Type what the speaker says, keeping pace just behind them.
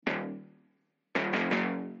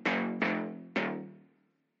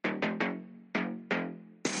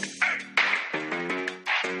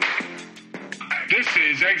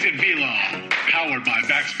is Exit Velo, powered by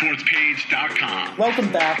BackSportsPage.com. Welcome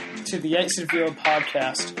back to the Exit Velo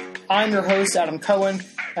podcast. I'm your host, Adam Cohen,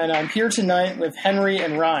 and I'm here tonight with Henry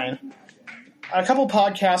and Ryan. A couple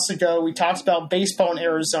podcasts ago, we talked about baseball in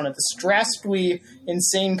Arizona, this drastically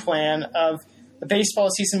insane plan of the baseball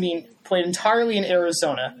season being played entirely in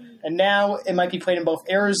Arizona. And now it might be played in both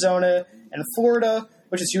Arizona and Florida,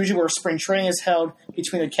 which is usually where spring training is held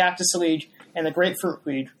between the Cactus League and the Grapefruit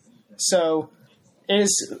League. So it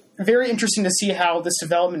is very interesting to see how this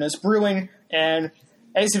development is brewing, and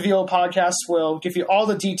Exit Velo podcast will give you all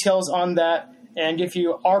the details on that and give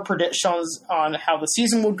you our predictions on how the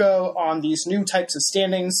season will go on these new types of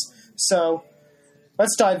standings. So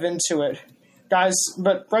let's dive into it. Guys,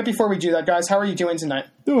 but right before we do that, guys, how are you doing tonight?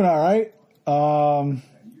 Doing all right.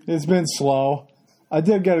 It's been slow. I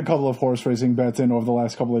did get a couple of horse racing bets in over the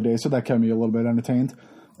last couple of days, so that kept me a little bit entertained.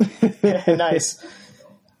 Nice.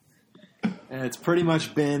 And it's pretty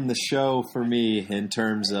much been the show for me in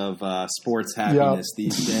terms of sports happiness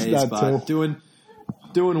these days. But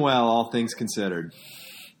doing well, all things considered.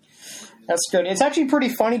 That's good. It's actually pretty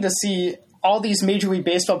funny to see all these Major League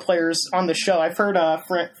Baseball players on the show. I've heard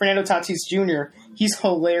Fernando Tatis Jr. He's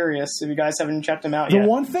hilarious if you guys haven't checked him out yet. The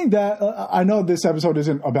one thing that I know this episode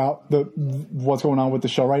isn't about what's going on with the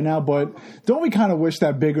show right now, but don't we kind of wish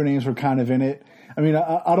that bigger names were kind of in it? I mean,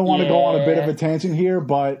 I don't want to go on a bit of a tangent here,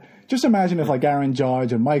 but just imagine if like Aaron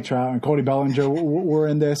Judge and Mike Trout and Cody Bellinger were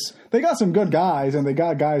in this. They got some good guys, and they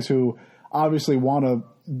got guys who obviously want to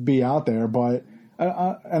be out there, but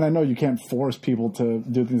and I know you can't force people to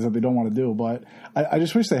do things that they don't want to do, but I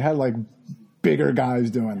just wish they had like bigger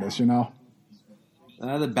guys doing this, you know?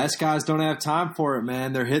 The best guys don't have time for it,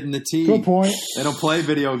 man. They're hitting the tee. Good point. They don't play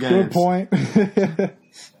video games. Good point.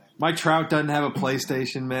 Mike Trout doesn't have a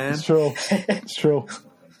PlayStation, man. It's true. It's true.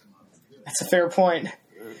 That's a fair point.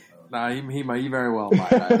 Nah, he very well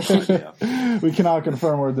might. We cannot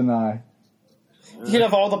confirm or deny. You can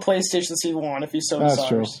have all the PlayStations you want if you so desire. That's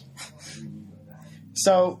true.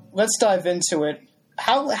 So let's dive into it.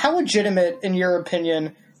 How legitimate, in your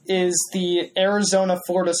opinion, is the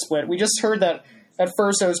Arizona-Florida split? We just heard that at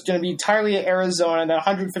first it was going to be entirely Arizona and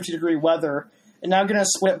 150-degree weather, and now going to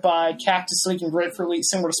split by Cactus League and Grapefruit League,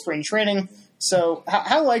 similar to spring training. So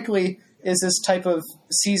how likely is this type of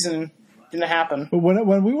season going to happen?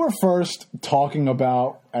 When we were first talking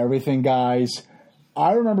about everything, guys,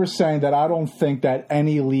 I remember saying that I don't think that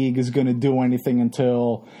any league is going to do anything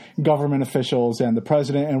until government officials and the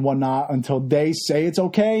president and whatnot, until they say it's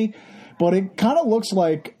okay. But it kind of looks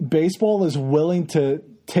like baseball is willing to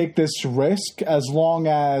take this risk as long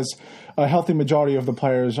as a healthy majority of the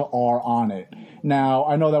players are on it. Now,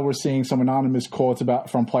 I know that we're seeing some anonymous quotes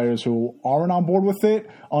from players who aren't on board with it,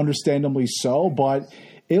 understandably so, but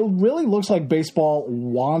it really looks like baseball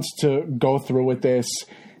wants to go through with this.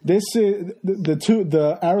 This is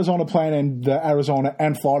the Arizona plan and the Arizona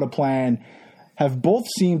and Florida plan have both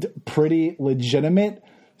seemed pretty legitimate.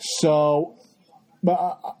 So,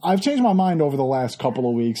 but I've changed my mind over the last couple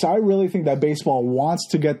of weeks. I really think that baseball wants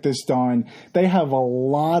to get this done. They have a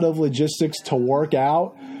lot of logistics to work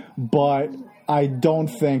out, but I don't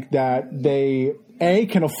think that they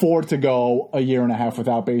can afford to go a year and a half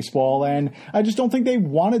without baseball, and I just don't think they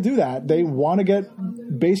want to do that. They want to get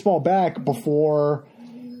baseball back before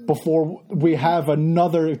we have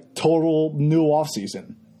another total new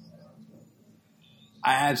offseason.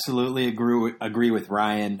 I absolutely agree with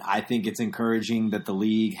Ryan. I think it's encouraging that the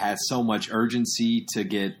league has so much urgency to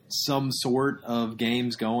get some sort of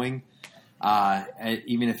games going,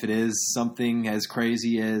 even if it is something as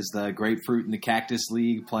crazy as the Grapefruit and the Cactus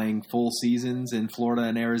League playing full seasons in Florida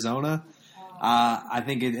and Arizona. I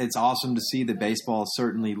think it's awesome to see that baseball is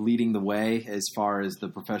certainly leading the way as far as the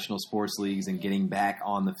professional sports leagues and getting back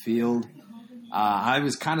on the field. I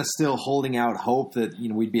was kind of still holding out hope that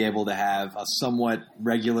we'd be able to have a somewhat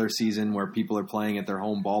regular season where people are playing at their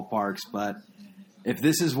home ballparks. But if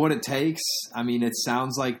this is what it takes, I mean, it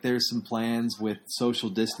sounds like there's some plans with social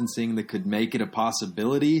distancing that could make it a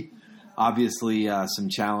possibility. Obviously, some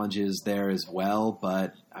challenges there as well.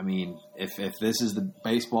 But, I mean, if this is the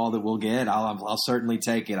baseball that we'll get, I'll certainly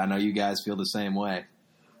take it. I know you guys feel the same way.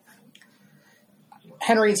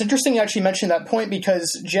 Henry, it's interesting you actually mentioned that point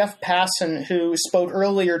because Jeff Passan, who spoke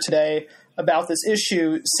earlier today about this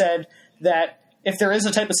issue, said that if there is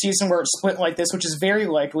a type of season where it's split like this, which is very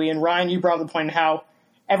likely, and Ryan, you brought up the point how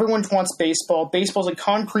everyone wants baseball. Baseball is a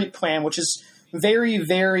concrete plan, which is very,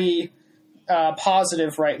 very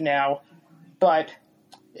positive right now. But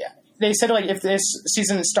they said if this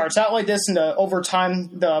season starts out like this and over time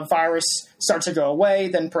the virus starts to go away,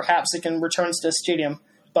 then perhaps it can return to the stadium.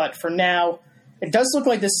 But for now, it does look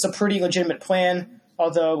like this is a pretty legitimate plan.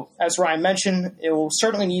 Although, as Ryan mentioned, it will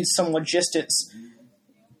certainly need some logistics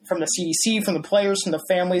from the CDC, from the players, from the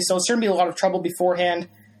families. So it's going to be a lot of trouble beforehand.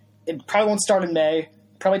 It probably won't start in May.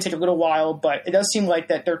 Probably take a little while, but it does seem like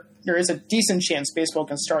that there is a decent chance baseball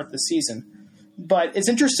can start this season. But it's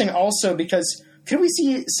interesting also because could we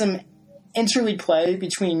see some interleague play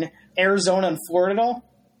between Arizona and Florida at all?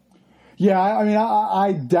 Yeah, I mean,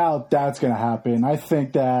 I doubt that's going to happen. I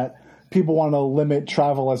think that people want to limit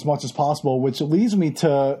travel as much as possible, which leads me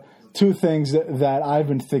to two things that I've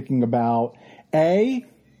been thinking about. A,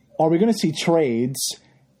 are we going to see trades?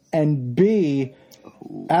 And B,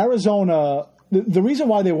 Arizona, the reason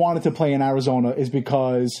why they wanted to play in Arizona is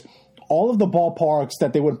because all of the ballparks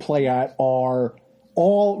that they would play at are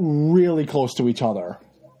all really close to each other.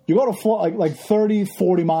 You go to like 30,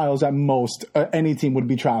 40 miles at most, any team would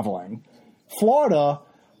be traveling. Florida,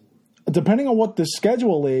 depending on what the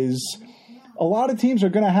schedule is, a lot of teams are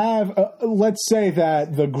going to have, let's say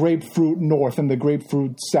that the Grapefruit North and the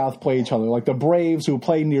Grapefruit South play each other. Like the Braves, who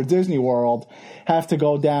play near Disney World, have to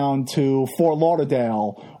go down to Fort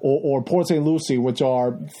Lauderdale or Port St. Lucie, which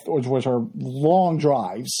are long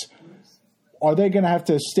drives. Are they going to have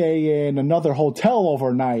to stay in another hotel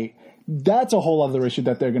overnight? That's a whole other issue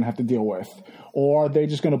that they're going to have to deal with. Or are they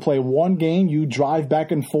just going to play one game, you drive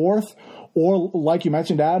back and forth? Or, like you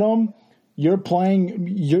mentioned, Adam, you're playing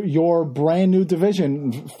your brand new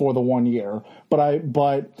division for the 1 year.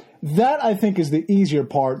 But that, I think, is the easier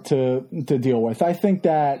part to deal with. I think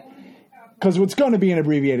that because it's going to be an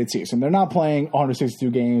abbreviated season. They're not playing 162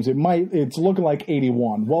 games. It's looking like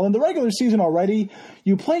 81. Well, in the regular season already,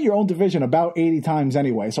 you play your own division about 80 times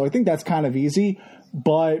anyway. So I think that's kind of easy.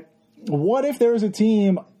 But what if there's a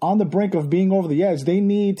team on the brink of being over the edge? They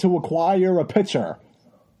need to acquire a pitcher.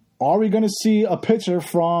 Are we going to see a pitcher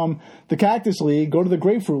from the Cactus League go to the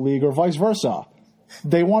Grapefruit League or vice versa?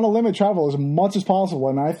 They want to limit travel as much as possible,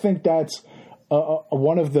 and I think that's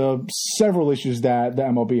one of the several issues that the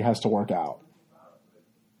MLB has to work out.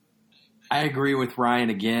 I agree with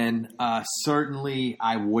Ryan again. Certainly,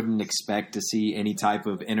 I wouldn't expect to see any type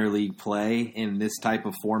of interleague play in this type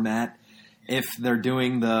of format. If they're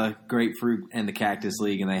doing the Grapefruit and the Cactus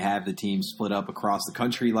League and they have the teams split up across the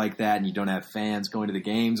country like that and you don't have fans going to the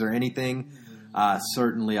games or anything,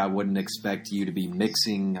 certainly I wouldn't expect you to be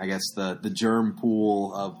mixing, I guess, the germ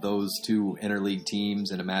pool of those two interleague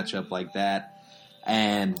teams in a matchup like that.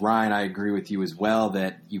 And Ryan, I agree with you as well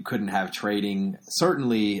that you couldn't have trading,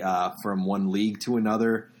 certainly from one league to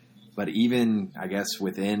another, but even, I guess,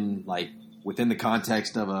 within the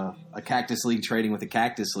context of a Cactus League trading with a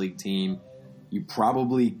Cactus League team, you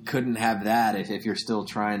probably couldn't have that if you're still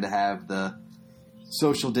trying to have the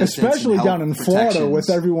social distance. Especially down in Florida with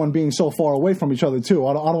everyone being so far away from each other, too.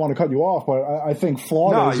 I don't want to cut you off, but I think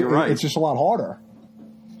Florida, right. It's just a lot harder.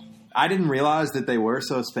 I didn't realize that they were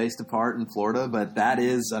so spaced apart in Florida, but that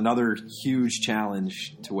is another huge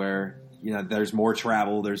challenge to where, there's more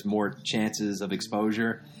travel, there's more chances of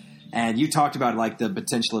exposure. And you talked about like the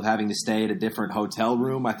potential of having to stay at a different hotel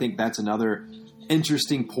room. I think that's another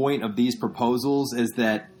interesting point of these proposals is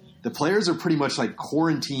that the players are pretty much like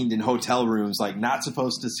quarantined in hotel rooms, like not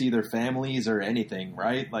supposed to see their families or anything,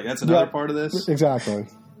 right? Like that's another part of this. Exactly.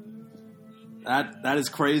 That is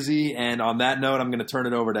crazy. And on that note, I'm going to turn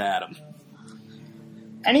it over to Adam.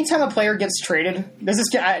 Anytime a player gets traded,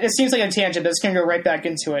 it seems like a tangent, but it's going to go right back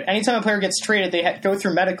into it. Anytime a player gets traded, they go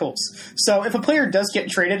through medicals. So if a player does get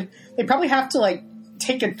traded, they probably have to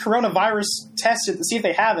take a coronavirus test to see if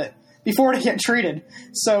they have it before they get traded.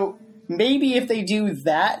 So maybe if they do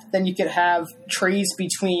that, then you could have trades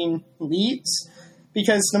between leagues,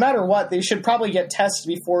 because no matter what, they should probably get tested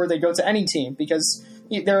before they go to any team, because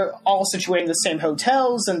they're all situated in the same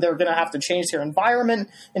hotels and they're going to have to change their environment.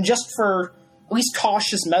 And just for at least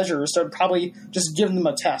cautious measures, they'd probably just give them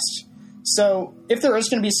a test. So if there is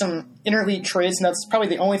going to be some interleague trades, and that's probably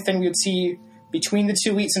the only thing we would see between the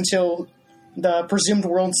 2 weeks until the presumed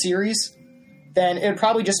World Series, then it would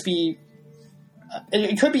probably just be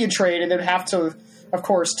it could be a trade, and they'd have to, of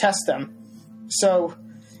course, test them. So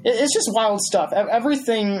it's just wild stuff.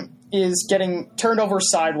 Everything is getting turned over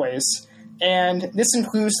sideways, and this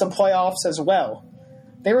includes the playoffs as well.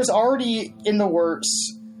 There was already in the works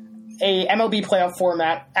a MLB playoff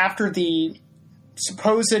format after the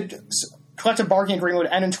supposed collective bargaining agreement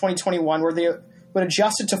would end in 2021, where they would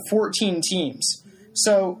adjust it to 14 teams.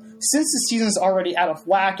 So since the season's already out of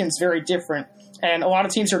whack and it's very different, and a lot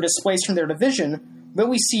of teams are displaced from their division, will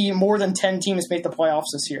we see more than 10 teams make the playoffs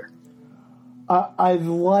this year? I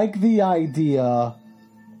like the idea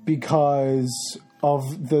because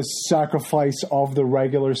of the sacrifice of the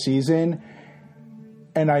regular season,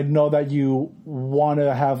 and I know that you want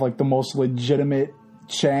to have the most legitimate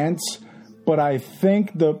chance. But I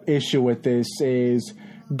think the issue with this is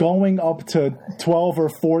going up to 12 or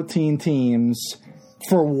 14 teams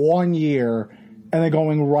for 1 year and then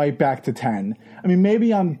going right back to 10. I mean,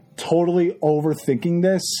 maybe I'm totally overthinking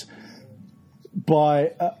this,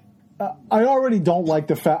 but I already don't like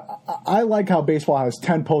the fact. I like how baseball has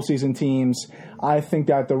 10 postseason teams. I think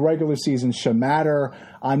that the regular season should matter.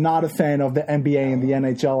 I'm not a fan of the NBA and the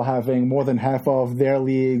NHL having more than half of their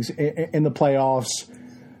leagues in the playoffs,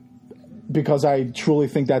 because I truly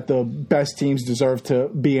think that the best teams deserve to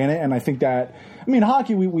be in it. And I think that, I mean,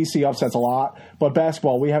 hockey, we see upsets a lot, but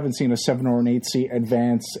basketball, we haven't seen a 7 or an 8 seed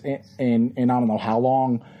advance in I don't know how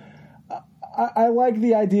long. I like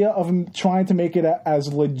the idea of trying to make it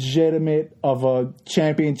as legitimate of a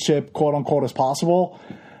championship, quote unquote, as possible.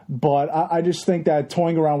 But I just think that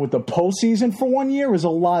toying around with the postseason for 1 year is a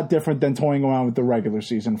lot different than toying around with the regular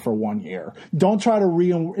season for 1 year. Don't try to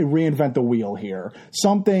reinvent the wheel here.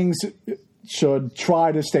 Some things should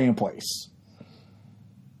try to stay in place.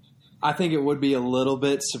 I think it would be a little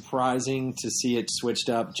bit surprising to see it switched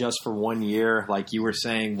up just for 1 year, like you were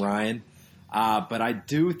saying, Ryan. But I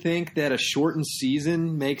do think that a shortened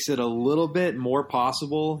season makes it a little bit more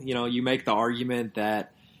possible. You know, you make the argument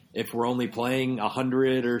that if we're only playing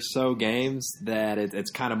 100 or so games, that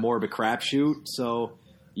it's kind of more of a crapshoot. So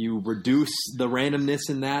you reduce the randomness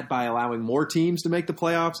in that by allowing more teams to make the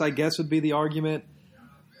playoffs, I guess would be the argument.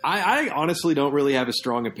 I honestly don't really have a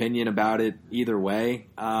strong opinion about it either way.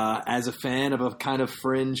 As a fan of a kind of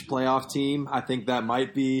fringe playoff team, I think that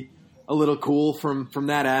might be a little cool from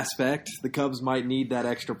that aspect. The Cubs might need that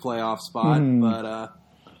extra playoff spot, but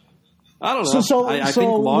I don't know. So I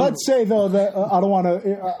think let's say, though, that I don't want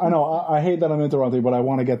to – I know I hate that I'm interrupting, but I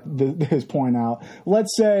want to get his point out.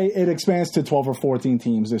 Let's say it expands to 12 or 14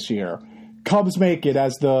 teams this year. Cubs make it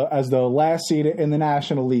as the last seed in the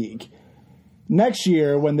National League. Next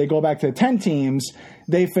year, when they go back to 10 teams,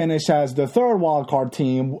 they finish as the third wild card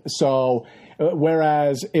team. So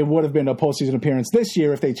whereas it would have been a postseason appearance this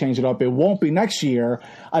year if they change it up, it won't be next year.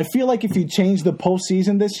 I feel like if you change the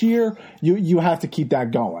postseason this year, you have to keep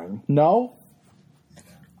that going. No?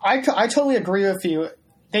 I totally agree with you.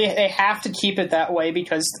 They have to keep it that way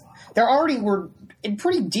because there already were in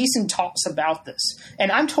pretty decent talks about this.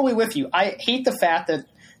 And I'm totally with you. I hate the fact that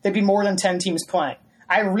there'd be more than 10 teams playing.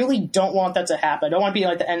 I really don't want that to happen. I don't want to be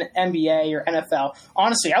like the NBA or NFL.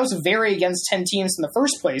 Honestly, I was very against 10 teams in the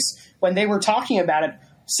first place when they were talking about it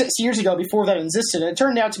 6 years ago before that existed. And it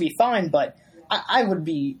turned out to be fine, but I would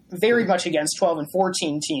be very much against 12 and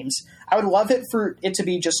 14 teams. I would love it for it to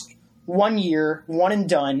be just 1 year, one and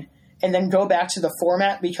done, and then go back to the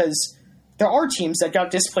format because there are teams that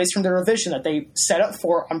got displaced from their division that they set up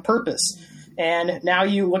for on purpose. And now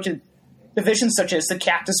you look at divisions such as the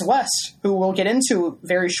Cactus West, who we'll get into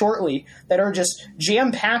very shortly, that are just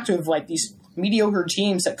jam-packed with like these mediocre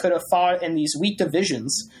teams that could have fought in these weak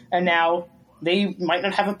divisions, and now they might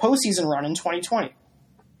not have a postseason run in 2020.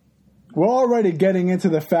 We're already getting into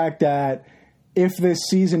the fact that if this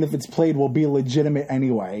season, if it's played, will be legitimate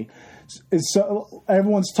anyway. So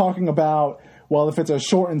everyone's talking about, well, if it's a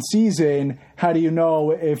shortened season, how do you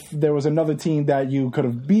know if there was another team that you could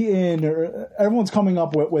have beaten? Or everyone's coming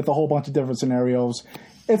up with a whole bunch of different scenarios.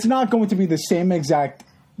 It's not going to be the same exact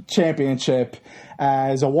championship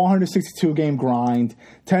as a 162-game grind,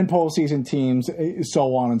 10 postseason teams,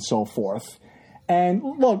 so on and so forth. And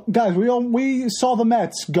look, guys, we saw the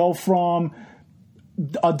Mets go from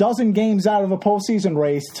a dozen games out of a postseason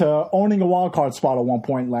race to owning a wild card spot at one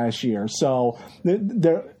point last year. So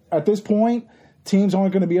at this point, teams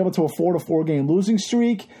aren't going to be able to afford a 4-game losing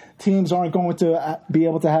streak. Teams aren't going to be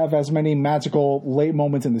able to have as many magical late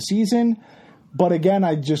moments in the season. But again,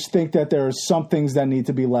 I just think that there are some things that need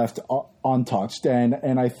to be left untouched.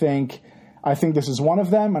 And I think this is one of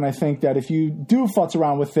them. And I think that if you do futz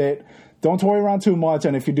around with it, don't toy around too much.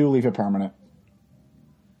 And if you do, leave it permanent.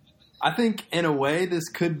 I think in a way this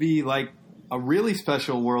could be like a really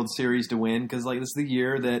special World Series to win because like this is the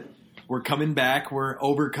year that we're coming back, we're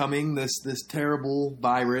overcoming this terrible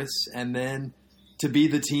virus, and then to be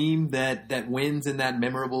the team that wins in that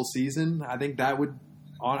memorable season, I think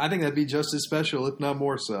that'd be just as special, if not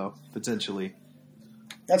more so, potentially.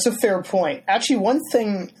 That's a fair point. Actually, one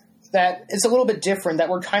thing that is a little bit different that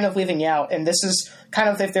we're kind of leaving out, and this is kind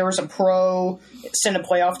of if there was a pro extended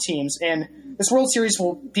playoff teams, and this World Series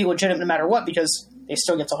will be legitimate no matter what because they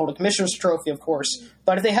still get to hold a Commissioner's Trophy, of course.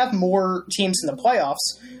 But if they have more teams in the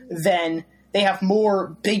playoffs, then they have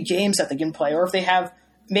more big games that they can play. Or if they have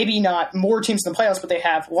maybe not more teams in the playoffs, but they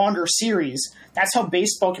have longer series, that's how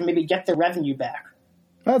baseball can maybe get their revenue back.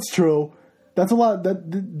 That's true. That's a lot.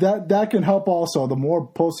 That can help also. The more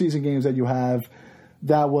postseason games that you have,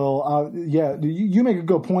 that will. You make a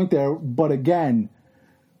good point there, but again,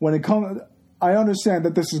 when it comes, I understand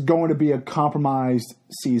that this is going to be a compromised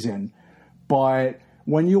season, but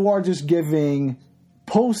when you are just giving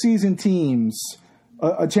postseason teams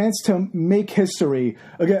a chance to make history,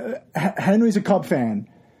 again, Henry's a Cub fan,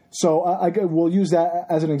 so we'll use that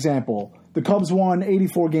as an example. The Cubs won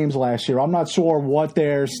 84 games last year. I'm not sure what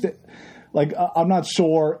their I'm not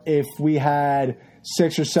sure if we had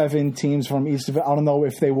 6 or 7 teams from each division. I don't know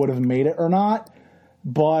if they would have made it or not.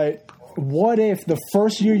 But what if the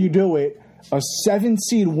first year you do it, a 7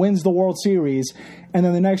 seed wins the World Series, and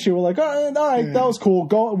then the next year we're like, all right, that was cool.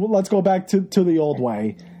 Let's go back to the old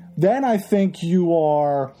way. Then I think you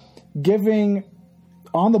are giving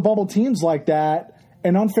on the bubble teams like that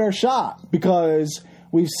an unfair shot, because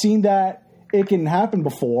we've seen that it can happen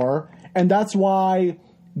before, and that's why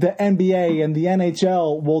the NBA and the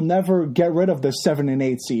NHL will never get rid of the 7 and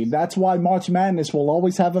 8 seed. That's why March Madness will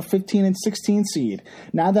always have a 15 and 16 seed.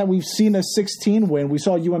 Now that we've seen a 16 win, we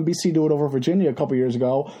saw UMBC do it over Virginia a couple years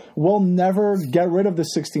ago, we'll never get rid of the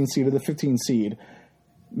 16 seed or the 15 seed.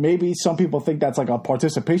 Maybe some people think that's like a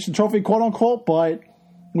participation trophy, quote unquote, but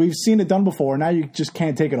we've seen it done before. Now you just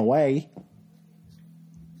can't take it away.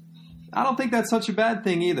 I don't think that's such a bad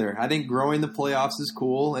thing either. I think growing the playoffs is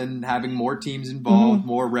cool and having more teams involved,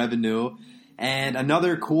 more revenue. And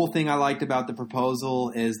another cool thing I liked about the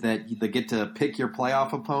proposal is that they get to pick your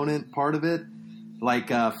playoff opponent part of it. Like,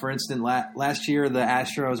 for instance, last year the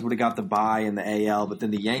Astros would have got the bye in the AL, but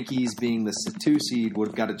then the Yankees, being the 2 seed, would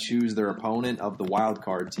have got to choose their opponent of the wild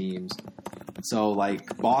card teams. So,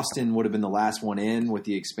 like, Boston would have been the last one in with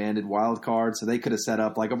the expanded wild card, so they could have set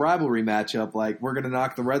up, like, a rivalry matchup, like, we're going to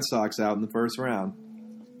knock the Red Sox out in the first round.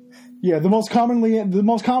 Yeah, the most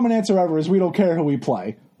common answer ever is we don't care who we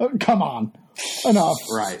play. Come on. Enough.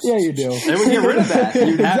 Right. Yeah, you do. They would get rid of that.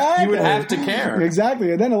 You would have to care.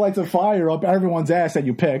 Exactly. And then it lights a fire up everyone's ass that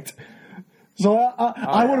you picked. So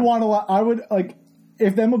I would want to, I would, like,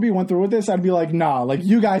 if the MLB went through with this, I'd be like, nah, like,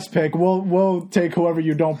 you guys pick. We'll take whoever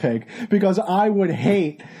you don't pick. Because I would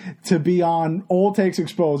hate to be on Old Takes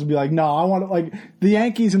Exposed and be like, no, I want to, like, the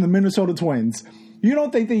Yankees and the Minnesota Twins. You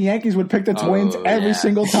don't think the Yankees would pick the Twins every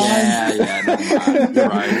single time? Yeah, you're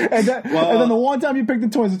right. and then the one time you pick the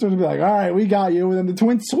Twins would be like, all right, we got you. And then the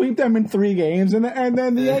Twins sweep them in 3 games, and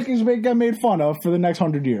then the Yankees get made fun of for the next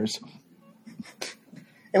 100 years.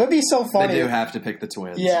 It would be so funny. They do have to pick the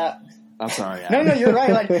Twins. Yeah. I'm sorry. No, you're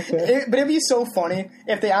right. Like, but it'd be so funny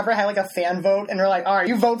if they ever had like a fan vote, and they're like, "All right,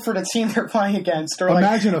 you vote for the team they're playing against." Or like,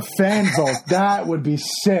 imagine a fan vote. That would be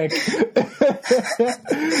sick.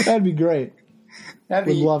 That'd be great. Would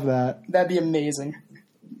love that. That'd be amazing.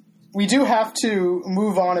 We do have to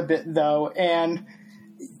move on a bit, though, and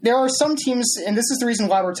there are some teams, and this is the reason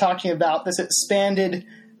why we're talking about this expanded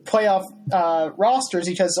playoff rosters,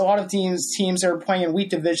 because a lot of teams that are playing in weak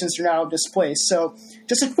divisions are now displaced. So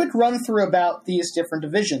just a quick run through about these different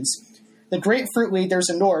divisions. The Grapefruit League, there's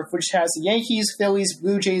a North, which has the Yankees, Phillies,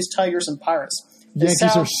 Blue Jays, Tigers, and Pirates. The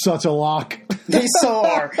Yankees are such a lock. They so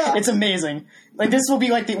are. It's amazing. Like, this will be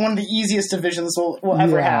like one of the easiest divisions we'll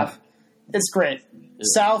ever have. It's great.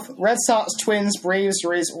 South, Red Sox, Twins, Braves,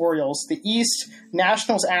 Rays, Orioles. The East,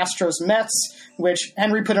 Nationals, Astros, Mets, which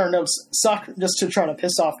Henry put in our notes, suck just to try to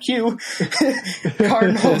piss off Q.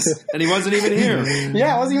 Cardinals. And he wasn't even here.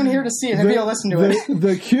 Yeah, I wasn't even here to see it. Maybe I'll listen to it.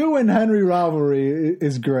 The Q and Henry rivalry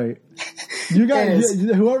is great. You guys,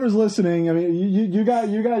 whoever's listening, I mean, you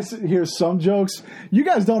guys hear some jokes. You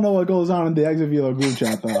guys don't know what goes on in the Exit Velo group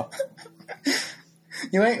chat, though.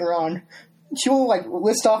 You ain't wrong. She will like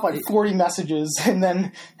list off like 40 messages, and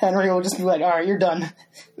then Henry will just be like, "All right, you're done."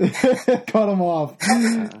 Cut him off.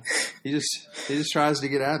 He just tries to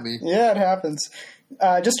get at me. Yeah, it happens.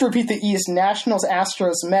 Just to repeat the East: Nationals,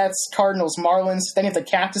 Astros, Mets, Cardinals, Marlins. Then you have the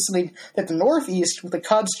Cactus League. At the Northeast with the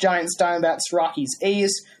Cubs, Giants, Diamondbacks, Rockies,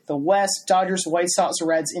 A's. The West: Dodgers, White Sox,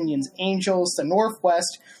 Reds, Indians, Angels. The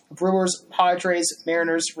Northwest: Brewers, Padres,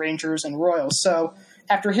 Mariners, Rangers, and Royals. So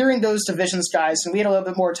after hearing those divisions, guys, and we had a little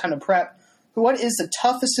bit more time to prep, what is the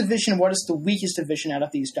toughest division? What is the weakest division out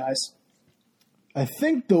of these guys? I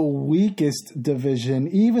think the weakest division,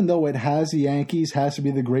 even though it has the Yankees, has to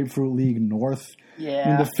be the Grapefruit League North. Yeah. I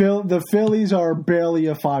mean, the Phillies are barely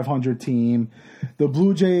a 500 team. The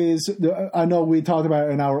Blue Jays, I know we talked about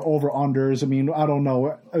it in our over-unders. I mean, I don't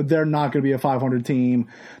know. They're not going to be a 500 team.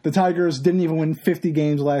 The Tigers didn't even win 50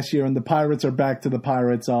 games last year, and the Pirates are back to the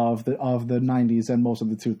Pirates of the 90s and most of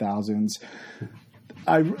the 2000s.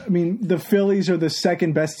 I mean, the Phillies are the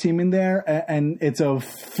second best team in there, and it's a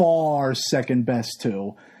far second best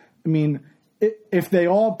too. I mean, if they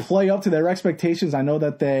all play up to their expectations, I know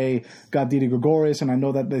that they got Didi Gregorius, and I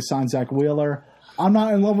know that they signed Zach Wheeler. I'm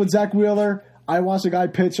not in love with Zach Wheeler. I watched a guy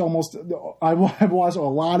pitch I've watched a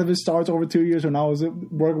lot of his starts over 2 years when I was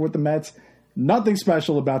working with the Mets. Nothing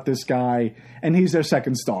special about this guy, and he's their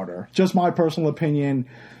second starter. Just my personal opinion.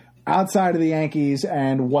 Outside of the Yankees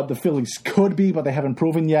and what the Phillies could be, but they haven't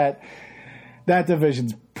proven yet, that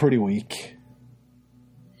division's pretty weak.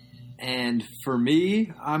 And for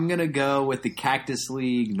me, I'm going to go with the Cactus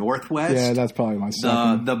League Northwest. Yeah, that's probably my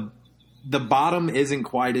second. The bottom isn't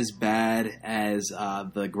quite as bad as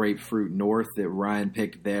the Grapefruit North that Ryan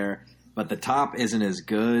picked there, but the top isn't as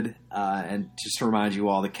good. And just to remind you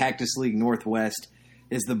all, the Cactus League Northwest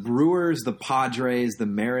is the Brewers, the Padres, the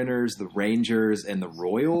Mariners, the Rangers, and the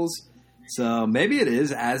Royals. So maybe it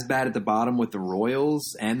is as bad at the bottom with the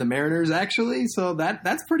Royals and the Mariners, actually. So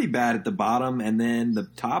that's pretty bad at the bottom. And then the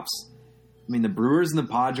tops, I mean, the Brewers and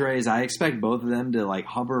the Padres, I expect both of them to like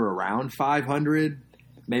hover around 500.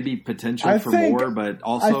 Maybe potential for more, but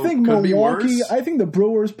also I think could Milwaukee, be worse. I think the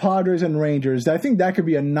Brewers, Padres, and Rangers, I think that could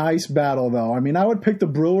be a nice battle, though. I mean, I would pick the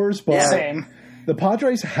Brewers, but Same. The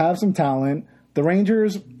Padres have some talent. The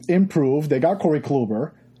Rangers improved. They got Corey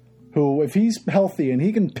Kluber, who, if he's healthy and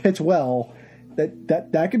he can pitch well,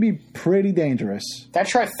 that could be pretty dangerous. That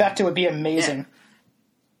trifecta would be amazing.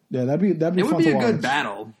 Yeah, that'd be It fun would be to a watch. good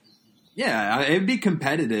battle. Yeah, it'd be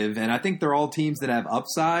competitive, and I think they're all teams that have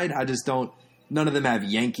upside. I just don't. None of them have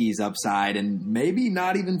Yankees upside, and maybe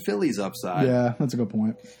not even Phillies upside. Yeah, that's a good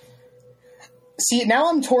point. See, now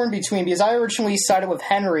I'm torn between, because I originally sided with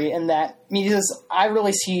Henry in that, because I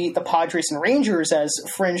really see the Padres and Rangers as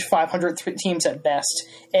fringe 500 teams at best,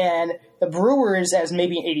 and the Brewers as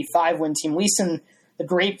maybe an 85-win team. At least in the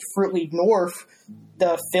Grapefruit League North,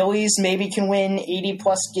 the Phillies maybe can win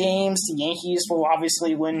 80-plus games. The Yankees will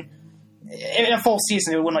obviously win. In a full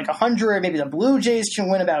season, it would win like 100. Maybe the Blue Jays can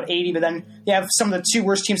win about 80, but then you have some of the two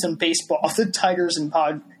worst teams in baseball, the Tigers and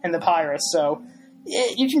the Pirates. So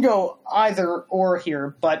you can go either or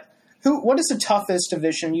here. But what is the toughest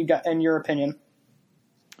division you got in your opinion?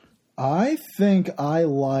 I think I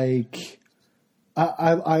like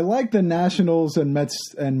the Nationals and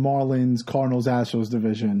Mets and Marlins, Cardinals, Astros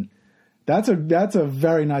division. That's a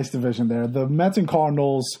very nice division there. The Mets and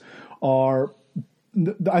Cardinals are.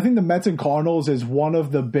 I think the Mets and Cardinals is one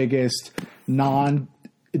of the biggest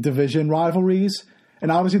non-division rivalries, and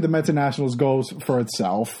obviously the Mets and Nationals goes for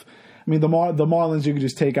itself. I mean, the Marlins you could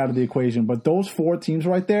just take out of the equation, but those four teams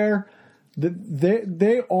right there,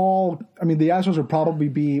 they all. I mean, the Astros would probably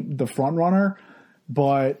be the front runner,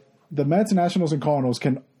 but the Mets, Nationals, and Cardinals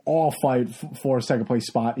can all fight for a second place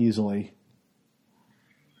spot easily.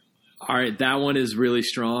 All right, that one is really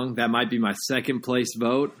strong. That might be my second place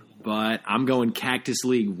vote. But I'm going Cactus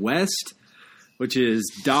League West, which is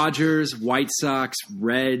Dodgers, White Sox,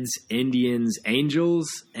 Reds, Indians, Angels.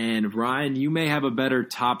 And Ryan, you may have a better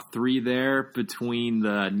top three there between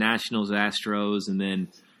the Nationals, Astros, and then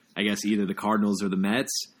I guess either the Cardinals or the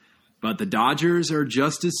Mets. But the Dodgers are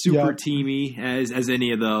just as super teamy as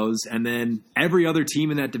any of those. And then every other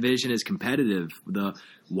team in that division is competitive. The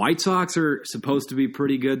White Sox are supposed to be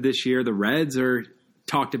pretty good this year. The Reds are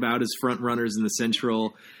talked about as front runners in the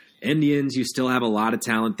Central. Indians, you still have a lot of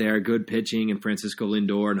talent there, good pitching in Francisco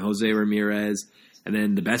Lindor and Jose Ramirez, and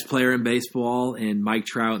then the best player in baseball in Mike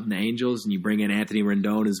Trout and the Angels, and you bring in Anthony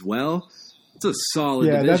Rendon as well. It's a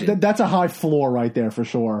solid division. That's a high floor right there for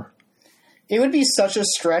sure. It would be such a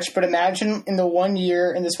stretch, but imagine in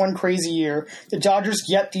this one crazy year, the Dodgers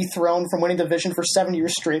get dethroned from winning the division for 7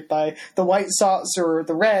 years straight by the White Sox or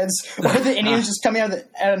the Reds, or the Indians just coming out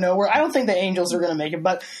of nowhere. I don't think the Angels are going to make it,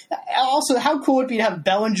 but also, how cool would it be to have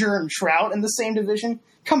Bellinger and Trout in the same division?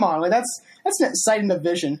 Come on, that's an exciting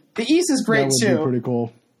division. The East is great, too. That would be pretty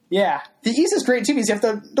cool. Yeah, the East is great, too, because you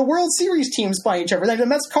have the World Series teams playing each other. Then the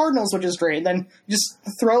Mets-Cardinals, which is great. Then just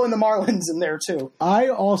throw in the Marlins in there, too. I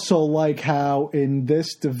also like how in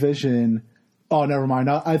this division – oh, never mind.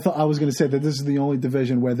 I thought I was going to say that this is the only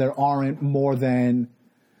division where there aren't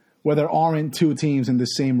two teams in the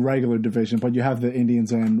same regular division, but you have the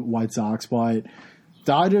Indians and White Sox. But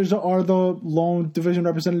Dodgers are the lone division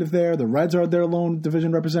representative there. The Reds are their lone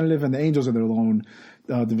division representative, and the Angels are their lone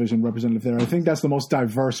division representative there. I think that's the most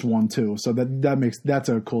diverse one too. So that's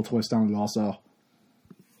a cool twist on it also.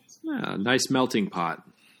 Yeah, nice melting pot.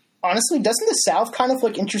 Honestly, doesn't the South kind of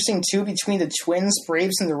look interesting too between the Twins,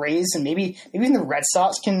 Braves, and the Rays, and maybe even the Red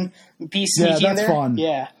Sox can be sneaky in there? Yeah, that's fun.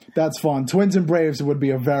 Yeah, that's fun. Twins and Braves would be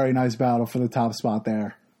a very nice battle for the top spot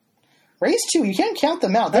there. Rays too. You can't count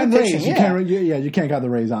them out. And Rays, you can't count the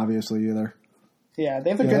Rays obviously either. Yeah, they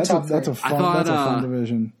have a good top three. That's a fun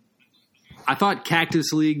division. I thought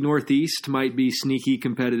Cactus League Northeast might be sneaky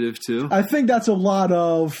competitive too. I think that's a lot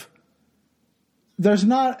of there's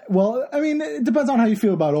not. Well, I mean, it depends on how you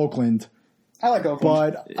feel about Oakland. I like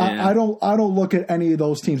Oakland. But I don't look at any of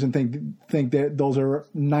those teams and think that those are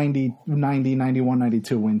 90, 91,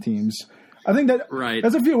 92 win teams. I think that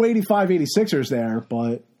there's a few 85, 86ers there,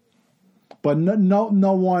 but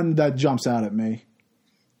no one that jumps out at me.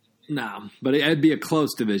 No, but it'd be a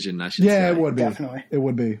close division, I should say. Yeah, it would be. Definitely. It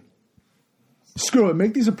would be. Screw it.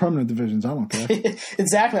 Make these a permanent divisions. I don't care.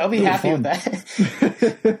 Exactly. I'll be happy with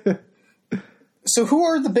that. So who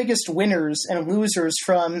are the biggest winners and losers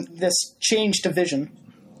from this changed division?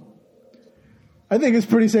 I think it's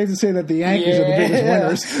pretty safe to say that the Yankees are the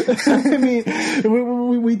biggest winners. I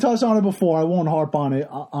mean, we touched on it before. I won't harp on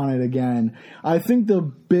it again. I think the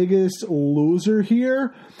biggest loser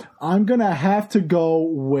here, I'm going to have to go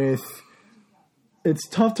with – it's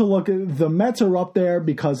tough to look at – the Mets are up there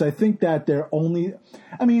because I think that they're only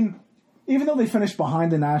 – I mean, even though they finished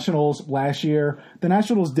behind the Nationals last year, the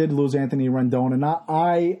Nationals did lose Anthony Rendon, and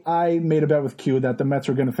I made a bet with Q that the Mets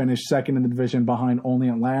were going to finish second in the division behind only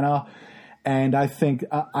Atlanta. And I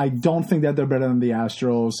don't think that they're better than the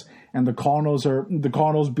Astros, and the Cardinals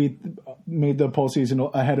made the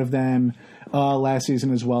postseason ahead of them last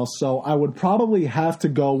season as well. So I would probably have to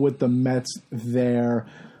go with the Mets there.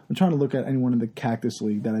 I'm trying to look at anyone in the Cactus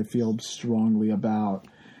League that I feel strongly about.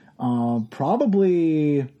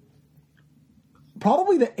 Probably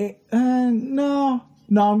the no.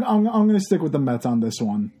 I'm going to stick with the Mets on this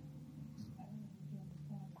one.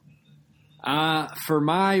 For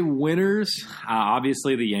my winners,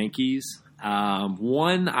 obviously the Yankees.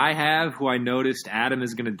 One I have who I noticed Adam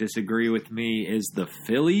is going to disagree with me is the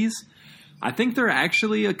Phillies. I think they're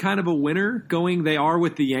actually a kind of a winner going. They are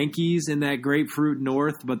with the Yankees in that grapefruit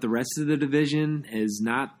north, but the rest of the division is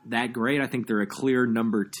not that great. I think they're a clear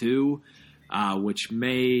number 2, which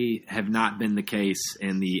may have not been the case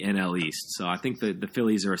in the NL East. So I think the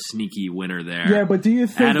Phillies are a sneaky winner there. Yeah, but do you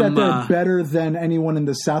think that they're better than anyone in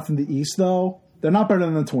the South and the East, though? They're not better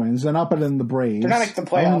than the Twins. They're not better than the Braves. They're not making the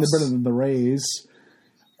playoffs. I don't think they're better than the Rays.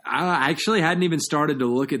 I actually hadn't even started to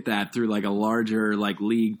look at that through like a larger like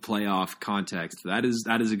league playoff context. That is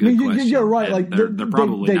a good question. You're right. Like they're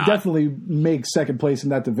probably they not. definitely make second place in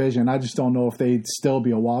that division. I just don't know if they'd still be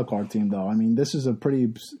a wild card team, though. I mean, this is a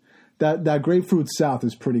pretty that grapefruit South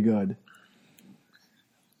is pretty good.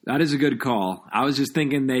 That is a good call. I was just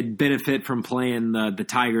thinking they'd benefit from playing the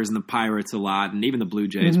Tigers and the Pirates a lot, and even the Blue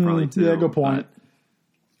Jays probably too. Yeah, good point.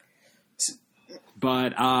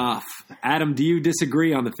 But Adam, do you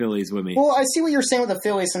disagree on the Phillies with me? Well, I see what you're saying with the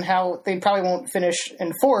Phillies and how they probably won't finish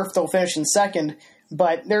in 4th. They'll finish in 2nd,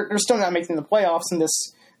 but they're still not making the playoffs in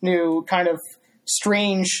this new kind of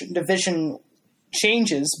strange division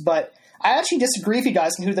changes. But I actually disagree with you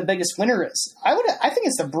guys on who the biggest winner is. I think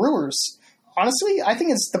it's the Brewers. Honestly, I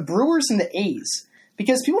think it's the Brewers and the A's.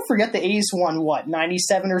 Because people forget the A's won,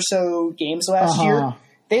 97 or so games last year?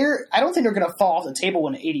 I don't think they're going to fall off the table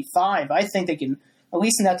in 85. I think they can, at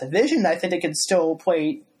least in that division, I think they can still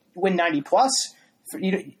win 90+.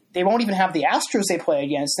 They won't even have the Astros they play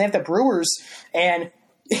against. They have the Brewers, and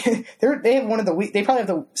they probably have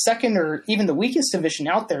the second or even the weakest division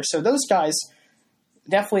out there. So those guys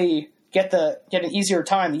definitely get an easier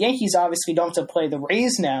time. The Yankees obviously don't have to play the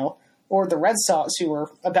Rays now or the Red Sox, who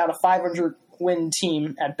are about a 500-win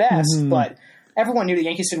team at best. But everyone knew the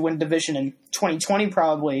Yankees would win the division in 2020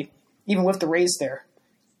 probably, even with the Rays there.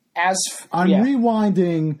 I'm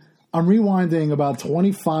rewinding about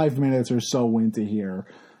 25 minutes or so into here.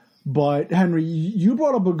 But, Henry, you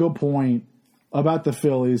brought up a good point about the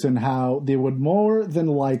Phillies and how they would more than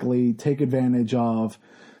likely take advantage of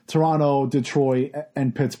Toronto, Detroit,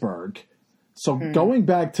 and Pittsburgh. So going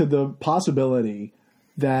back to the possibility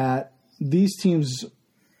that these teams,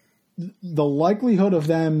 the likelihood of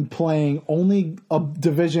them playing only a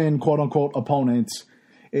division, quote-unquote, opponents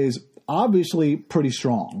is obviously pretty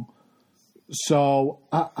strong. So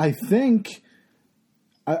I think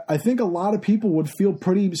a lot of people would feel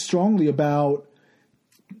pretty strongly about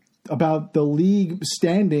the league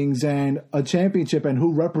standings and a championship and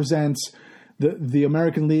who represents the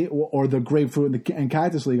American League or the Grapefruit and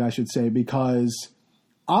Cactus League, I should say, because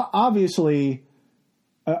obviously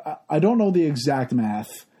I don't know the exact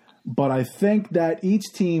math, but I think that each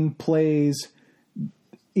team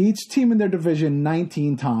in their division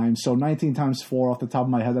 19 times. So 19 times 4 off the top of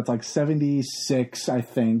my head, that's like 76, I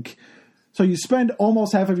think. So you spend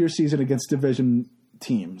almost half of your season against division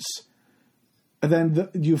teams. And then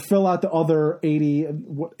you fill out the other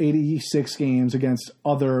 86 games against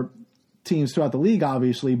other teams throughout the league,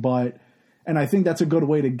 obviously. And I think that's a good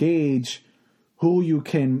way to gauge who you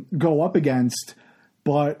can go up against.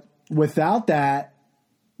 But without that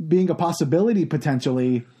being a possibility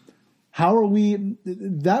potentially, how are we?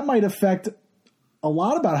 That might affect a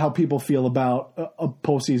lot about how people feel about a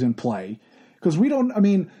postseason play, because we don't. I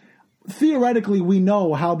mean, theoretically, we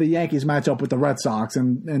know how the Yankees match up with the Red Sox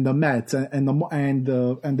and the Mets and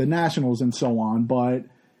the Nationals and so on. But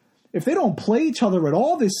if they don't play each other at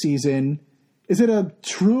all this season, is it a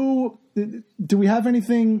true? Do we have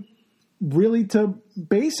anything really to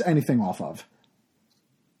base anything off of?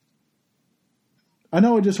 I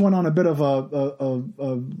know it just went on a bit of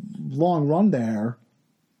a long run there,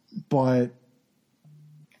 but.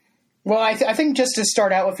 Well, I think just to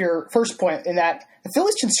start out with your first point, in that the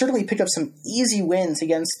Phillies can certainly pick up some easy wins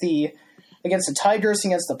against the Tigers,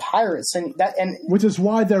 against the Pirates, and which is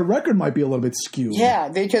why their record might be a little bit skewed. Yeah,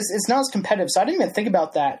 because it's not as competitive. So I didn't even think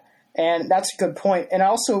about that, and that's a good point. And I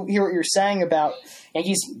also hear what you're saying about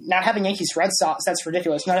Yankees not having Yankees Red Sox. That's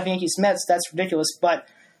ridiculous. Not having Yankees Mets. That's ridiculous. But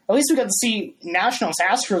at least we got to see Nationals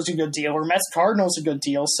Astros a good deal, or Mets Cardinals a good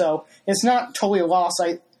deal. So it's not totally a loss.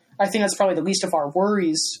 I think that's probably the least of our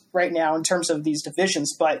worries right now in terms of these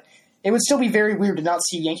divisions, but it would still be very weird to not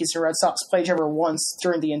see Yankees and Red Sox play each other once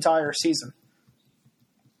during the entire season.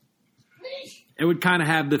 It would kind of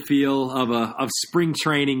have the feel of a spring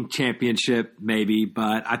training championship, maybe,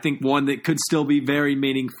 but I think one that could still be very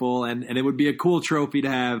meaningful, and it would be a cool trophy to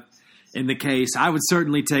have in the case. I would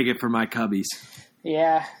certainly take it for my Cubbies.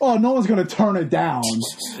 Yeah. Oh, no one's going to turn it down.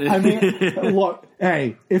 I mean, look,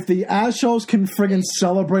 hey, if the Astros can friggin'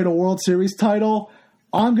 celebrate a World Series title,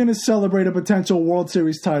 I'm going to celebrate a potential World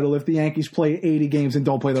Series title if the Yankees play 80 games and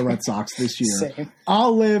don't play the Red Sox this year. Same.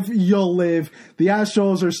 I'll live, you'll live. The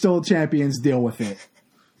Astros are still champions. Deal with it.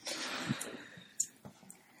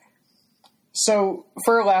 So,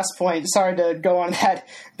 for our last point, sorry to go on that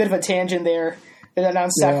bit of a tangent there, a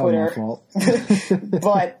non sequitur. Yeah, my fault.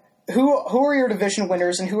 But who are your division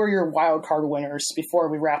winners and who are your wild card winners before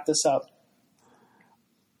we wrap this up?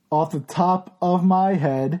 Off the top of my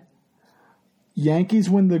head, Yankees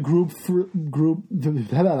win the Grapefruit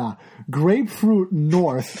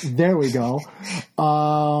North. There we go.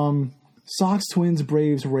 Sox, Twins,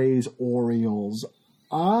 Braves, Rays, Orioles.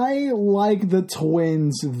 I like the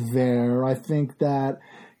Twins there. I think that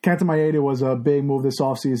Kenta Maeda was a big move this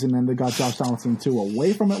offseason, and they got Josh Donaldson too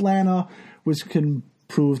away from Atlanta, which can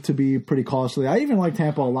prove to be pretty costly. I even like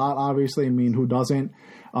Tampa a lot, obviously. I mean, who doesn't?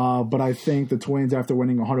 But I think the Twins, after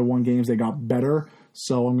winning 101 games, they got better.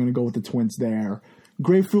 So I'm going to go with the Twins there.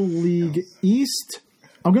 Grapefruit League East,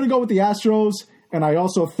 I'm going to go with the Astros. And I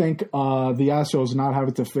also think the Astros not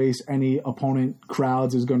having to face any opponent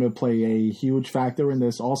crowds is going to play a huge factor in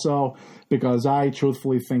this also, because I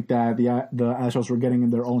truthfully think that the Astros were getting in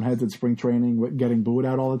their own heads at spring training, getting booed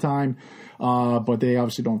out all the time. But they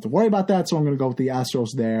obviously don't have to worry about that, so I'm going to go with the Astros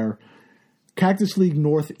there. Cactus League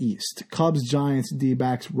Northeast, Cubs, Giants,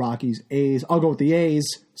 D-backs, Rockies, A's. I'll go with the A's.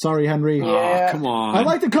 Sorry, Henry. Yeah. Oh, come on. I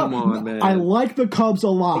like the Cubs. Come on, man. I like the Cubs a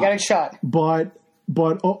lot. You got a shot. But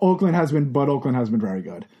Oakland has been very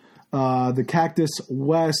good. The Cactus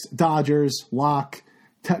West, Dodgers, lock.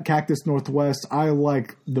 Cactus Northwest. I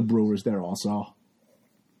like the Brewers there also.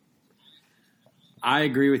 I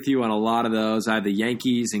agree with you on a lot of those. I have the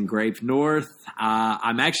Yankees in Grape North.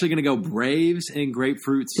 I'm actually going to go Braves in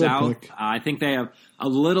Grapefruit Good South. pick. I think they have a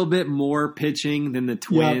little bit more pitching than the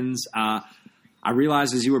Twins. Yep. I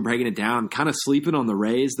realized as you were breaking it down, kind of sleeping on the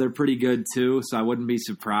Rays. They're pretty good too, so I wouldn't be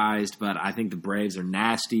surprised. But I think the Braves are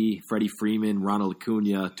nasty. Freddie Freeman, Ronald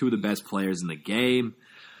Acuna, two of the best players in the game.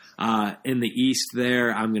 In the East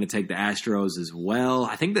there, I'm going to take the Astros as well.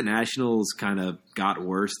 I think the Nationals kind of got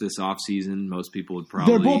worse this offseason. Most people would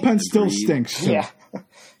probably their bullpen agree. still stinks. So. Yeah.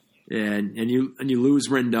 And you lose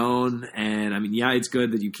Rendon, and I mean, yeah, it's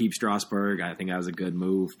good that you keep Strasburg. I think that was a good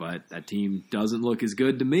move, but that team doesn't look as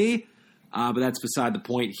good to me. But that's beside the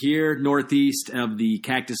point here. Northeast of the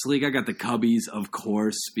Cactus League, I got the Cubbies, of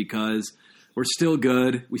course, because we're still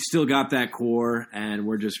good. We still got that core, and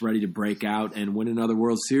we're just ready to break out and win another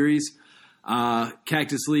World Series.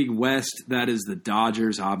 Cactus League West, that is the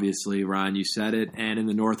Dodgers, obviously. Ryan, you said it. And in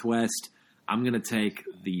the Northwest, I'm going to take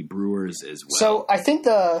the Brewers as well. So I think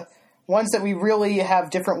the ones that we really have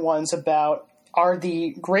different ones about are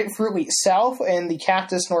the Grapefruit League South and the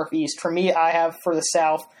Cactus Northeast. For me, I have for the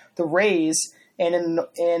South the Rays, and in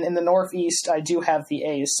the Northeast, I do have the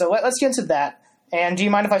A's. So let's get into that. And do you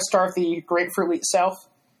mind if I start the Grapefruit League South?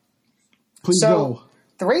 Please go.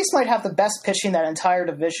 The Rays might have the best pitching in that entire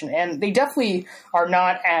division, and they definitely are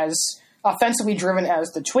not as offensively driven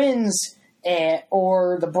as the Twins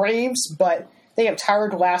or the Braves, but they have Tyler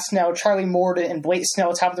Glasnow, Charlie Morton, and Blake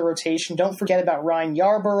Snell top of the rotation. Don't forget about Ryan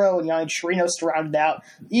Yarborough and Yanni Chirinos to round it out.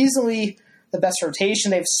 Easily the best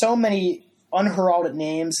rotation. They have so many unheralded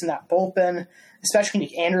names in that bullpen, especially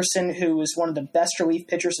Nick Anderson, who is one of the best relief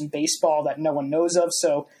pitchers in baseball that no one knows of.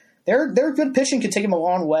 So their good pitching could take them a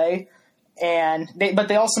long way, but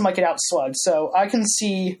they also might get outslugged. So I can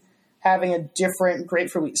see having a different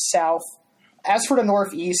Grapefruit League South. As for the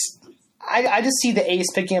Northeast, I just see the A's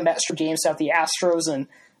picking up extra games out the Astros, and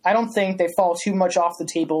I don't think they fall too much off the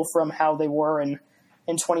table from how they were in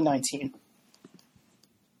 2019.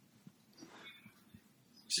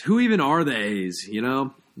 Who even are the A's, you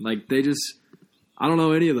know? Like, I don't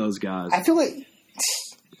know any of those guys. I feel like...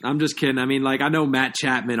 I'm just kidding. I mean, like, I know Matt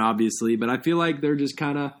Chapman, obviously, but I feel like they're just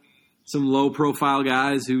kind of some low-profile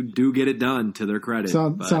guys who do get it done, to their credit.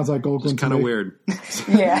 Sounds like Oakland. It's kind of weird.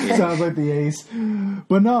 Yeah. Sounds like the A's.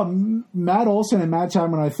 But no, Matt Olson and Matt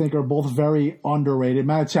Chapman, I think, are both very underrated.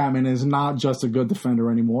 Matt Chapman is not just a good defender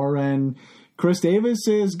anymore, and Chris Davis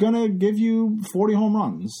is going to give you 40 home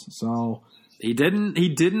runs. So... He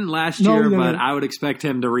didn't last year, but I would expect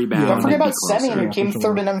him to rebound. Don't forget about Semien, who came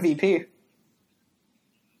third in MVP.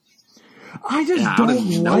 I just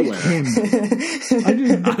don't like him.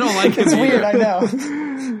 I don't like him. It's weird, I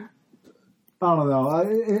know. I don't know.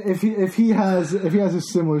 If he has a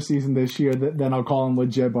similar season this year, then I'll call him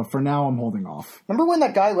legit. But for now, I'm holding off. Remember when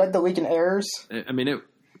that guy led the league in errors? I mean,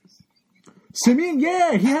 Semien,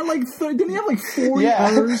 yeah, he had like didn't he have like 40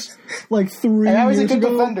 errors like 3 and now years he's a good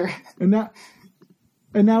ago? defender.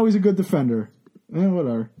 And now he's a good defender.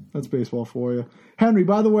 Whatever. That's baseball for you. Henry,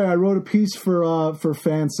 by the way, I wrote a piece for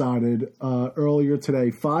Fansided earlier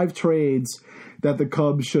today. 5 trades that the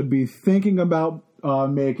Cubs should be thinking about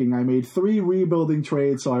making. I made 3 rebuilding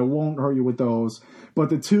trades, so I won't hurt you with those. But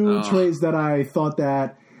the 2 trades that I thought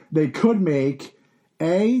that they could make,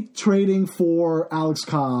 A, trading for Alex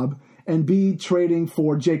Cobb, and B, trading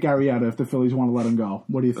for Jake Arrieta if the Phillies want to let him go.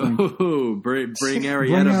 What do you think? Oh, bring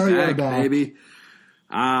Arrieta back, baby.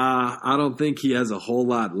 I don't think he has a whole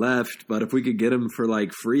lot left, but if we could get him for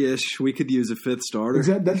like free-ish, we could use a 5th starter.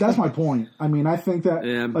 That's my point. I mean, I think that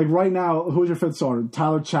like right now, who's your 5th starter?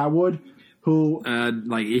 Tyler Chatwood, who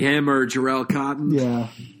like him or Jarrell Cotton? Yeah,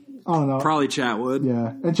 I don't know. Probably Chatwood. Yeah,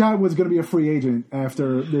 and Chatwood's going to be a free agent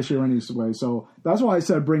after this year anyway. So that's why I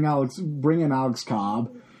said bring in Alex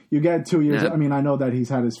Cobb. You get 2 years. Yeah. I mean, I know that he's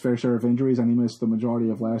had his fair share of injuries and he missed the majority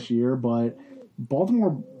of last year, but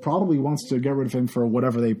Baltimore probably wants to get rid of him for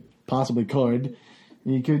whatever they possibly could.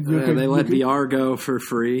 They let VR go for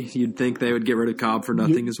free. You'd think they would get rid of Cobb for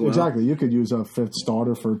nothing as well. Exactly. You could use a 5th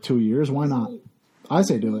starter for 2 years. Why not? I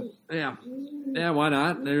say do it. Yeah, why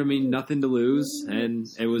not? I mean, nothing to lose, and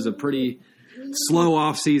it was a pretty slow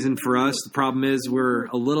off season for us. The problem is we're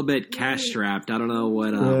a little bit cash strapped. I don't know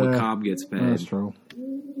what Cobb gets paid. That's true.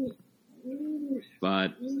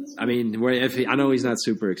 But I mean, I know he's not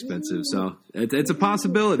super expensive, so it's a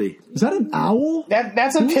possibility. Is that an owl?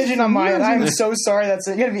 That's a pigeon on mine. I'm so sorry. That's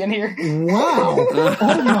it. You gotta be in here. Wow! Oh my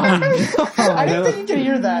god! I didn't think you could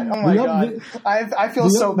hear that. Oh my god! I feel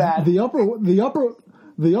so bad.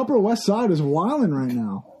 The Upper West Side is wilding right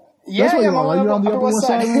now. Yeah, you're on the Upper West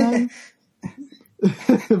Side.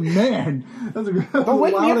 Man, that's a good. But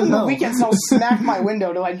wake me up on the weekends and I'll smack my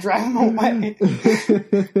window to like drive him away.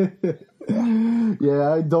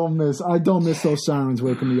 Yeah, I don't miss those sirens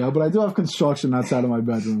waking me up, but I do have construction outside of my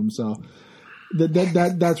bedroom, so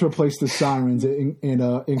that's replaced the sirens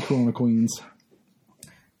in Corona, Queens.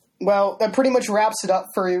 Well, that pretty much wraps it up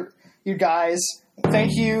for you guys.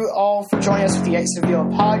 Thank you all for joining us with the Exit View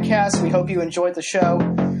podcast. We hope you enjoyed the show.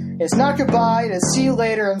 It's not goodbye. It's see you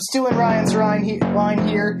later. I'm still in Ryan's line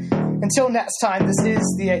here. Until next time, this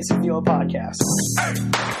is the Exit View podcast.